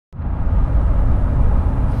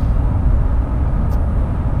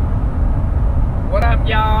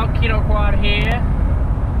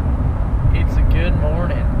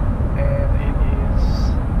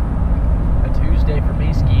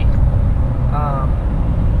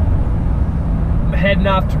heading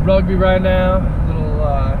off to rugby right now. Little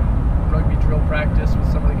rugby drill practice with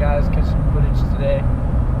some of the guys. Catch some footage today.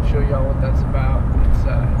 Show y'all what that's about.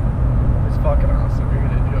 It's fucking awesome. You're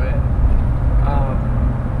gonna enjoy it.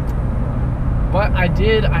 But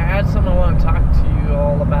I had something I want to talk to you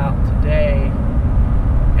all about today,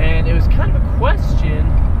 and it was kind of a question.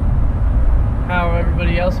 How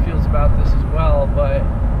everybody else feels about this as well, but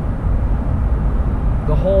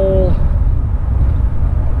the whole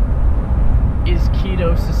is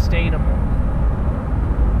keto sustainable?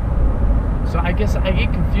 So I guess I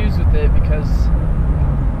get confused with it because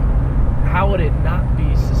how would it not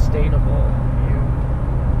be sustainable?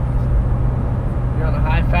 You're on a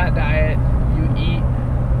high fat diet, you eat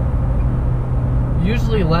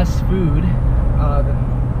usually less food than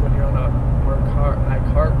when you're on a more high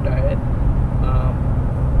carb diet,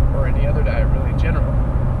 or any other diet really in general.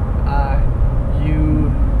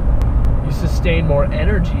 You sustain more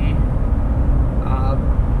energy,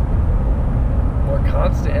 more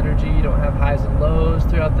constant energy. You don't have highs and lows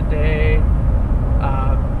throughout the day.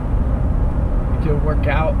 You can work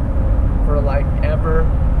out for like ever.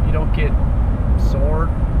 You don't get sore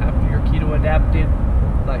after you're keto adapted,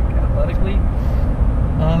 like athletically.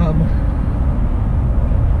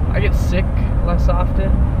 I get sick less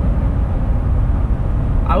often.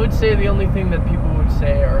 I would say the only thing that people would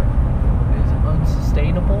say is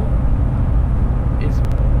unsustainable is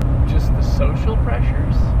just the social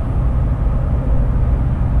pressures.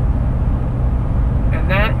 And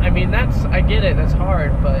that, I mean, I get it, that's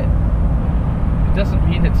hard, but it doesn't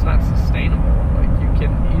mean it's not sustainable. Like, you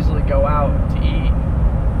can easily go out to eat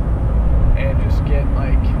and just get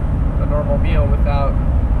like a normal meal without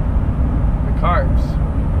the carbs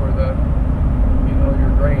or the,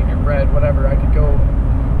 your grain, your bread, whatever. I could go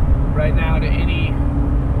right now to any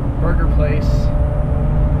burger place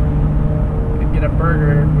and get a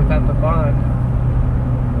burger without the bun,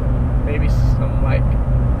 maybe some like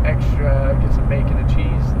extra, get some bacon and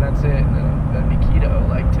cheese, and that's it, and then that'd be keto,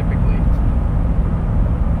 like typically.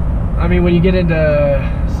 I mean, when you get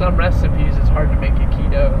into some recipes, it's hard to make it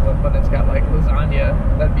keto, but it's got like lasagna,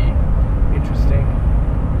 that'd be interesting.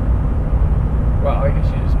 Well, I guess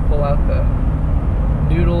you just pull out the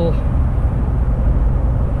noodle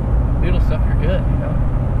stuff, you're good,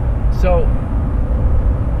 So,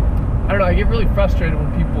 I don't know, I get really frustrated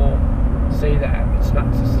when people say that it's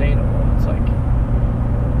not sustainable. It's like,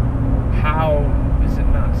 how is it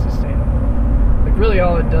not sustainable? Like, really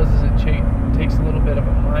all it does is it takes a little bit of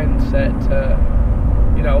a mindset to,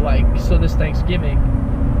 so this Thanksgiving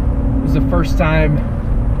was the first time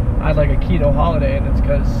I had like a keto holiday, and it's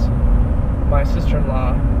because my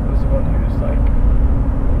sister-in-law was the one who was like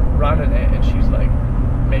running it, and she's like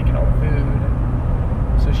making all the food.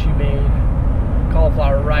 So she made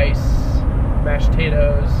cauliflower rice, mashed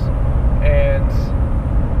potatoes, and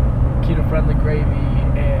keto-friendly gravy,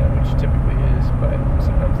 and which typically is, but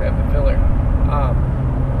sometimes they have the filler.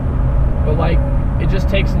 But like, it just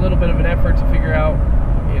takes a little bit of an effort to figure out,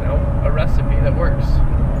 a recipe that works.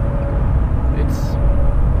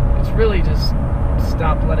 It's really just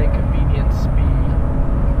stop letting convenience be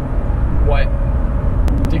what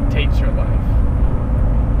dictates your life.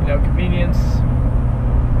 Convenience,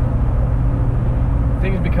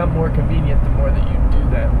 things become more convenient the more that you do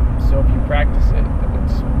them. So if you practice it, then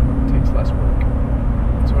it takes less work.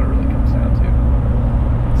 That's what it really comes down to.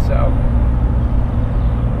 So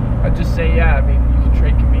I'd just say, yeah, I mean, you can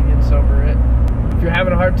trade convenience over it. If you're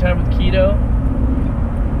having a hard time with keto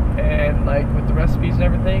and like with the recipes and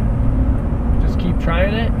everything, just keep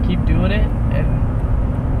trying it, keep doing it, and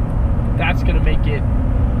that's gonna make it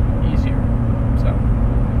easier. So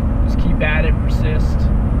just keep at it, persist.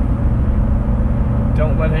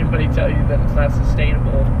 Don't let anybody tell you that it's not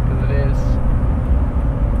sustainable, because it is.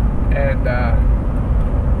 And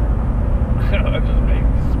it just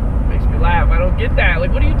makes me laugh. I don't get that.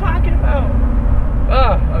 Like, what are you talking about?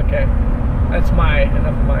 Oh, okay. That's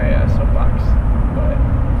enough of my soapbox. But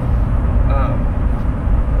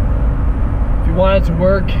if you want it to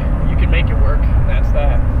work, you can make it work, and that's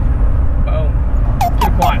that. Boom.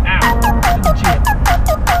 KetoQuad out to the gym.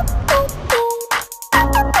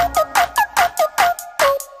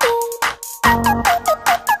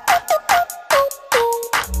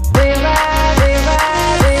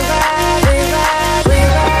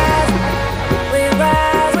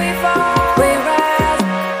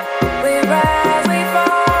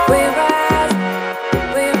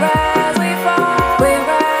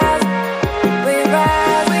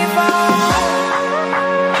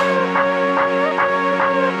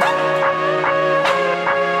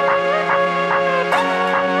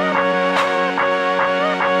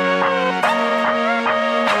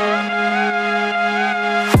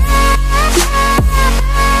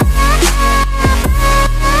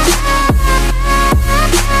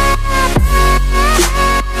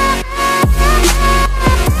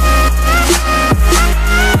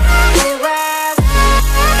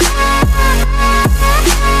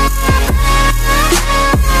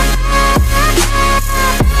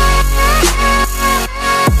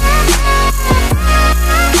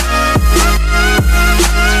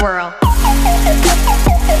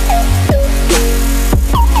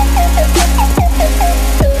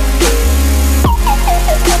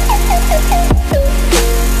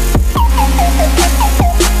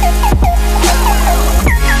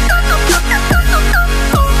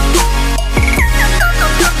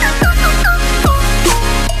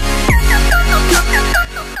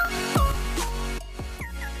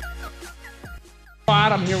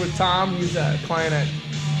 Tom. He's a client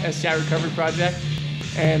at STI Recovery Project.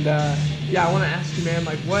 And yeah, I want to ask you, man,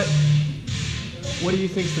 like what do you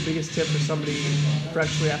think is the biggest tip for somebody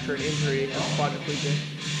freshly after an injury and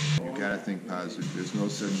quadriplegic? You gotta think positive. There's no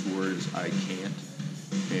such word as I can't.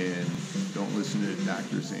 And don't listen to the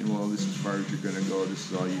doctor saying, well, this is as far as you're gonna go, this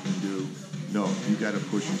is all you can do. No, you gotta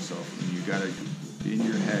push yourself. And you gotta, in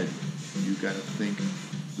your head, you gotta think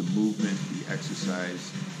the movement, the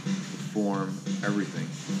exercise, the form, everything,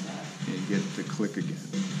 and get it to click again.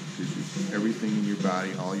 Because everything in your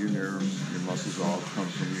body, all your nerves, your muscles all come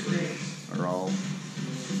from are all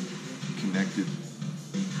connected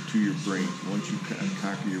to your brain. Once you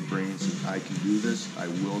conquer your brain and say, I can do this, I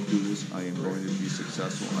will do this, I am going to be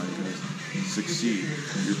successful, I'm going to succeed,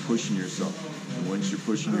 you're pushing yourself. And once you're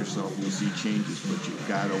pushing yourself, you'll see changes, but you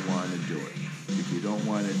gotta want to do it. If you don't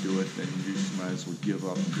want to do it, then you just might as well give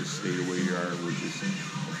up and just stay the way you are, which is a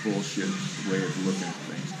bullshit way of looking at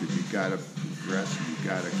things, because you gotta progress and you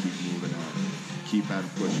gotta keep moving on. Keep on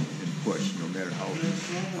pushing and push, no matter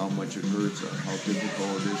how much it hurts or how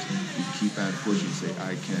difficult it is. You keep on pushing. Say,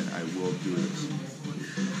 I can, I will do this.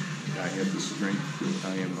 I have the strength to do it.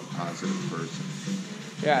 I am a positive person.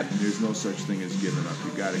 Yeah. There's no such thing as giving up.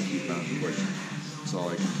 You got to keep on pushing. That's all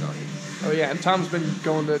I can tell you. Oh yeah, and Tom's been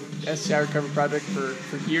going to STI Recovery Project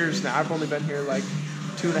for years now. I've only been here like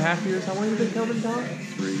 2.5 years. How long have you been coming, Tom?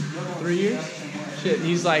 3 years? Shit, and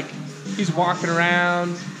he's walking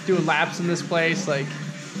around, doing laps in this place. Like,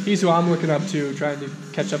 he's who I'm looking up to, trying to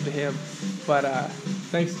catch up to him. But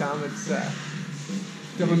thanks, Tom. It's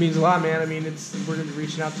definitely means a lot, man. I mean, we're gonna be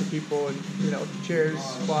reaching out to people and, you know, chairs,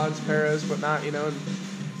 quads, paras, whatnot, you know. And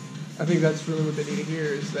I think that's really what they need to hear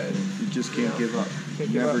is that you just can't give up.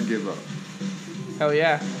 Never give up. Hell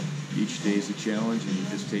yeah. Each day is a challenge, and you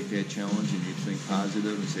just take that challenge and you think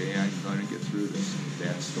positive and say, hey, I'm going to get through this.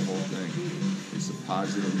 That's the whole thing. It's a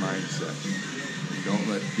positive mindset. And don't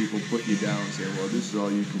let people put you down and say, well, this is all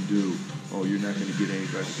you can do. Oh, you're not going to get any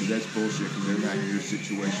better. Because that's bullshit, because they're not in your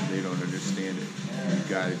situation. They don't understand it. You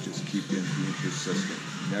got to just keep being persistent.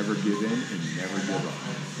 Never give in and never give up.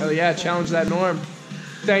 Hell yeah, challenge that norm.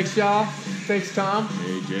 Thanks, y'all. Thanks, Tom.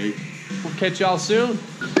 Hey, Jake. We'll catch y'all soon.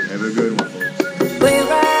 Have a good one, folks. We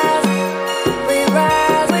rise.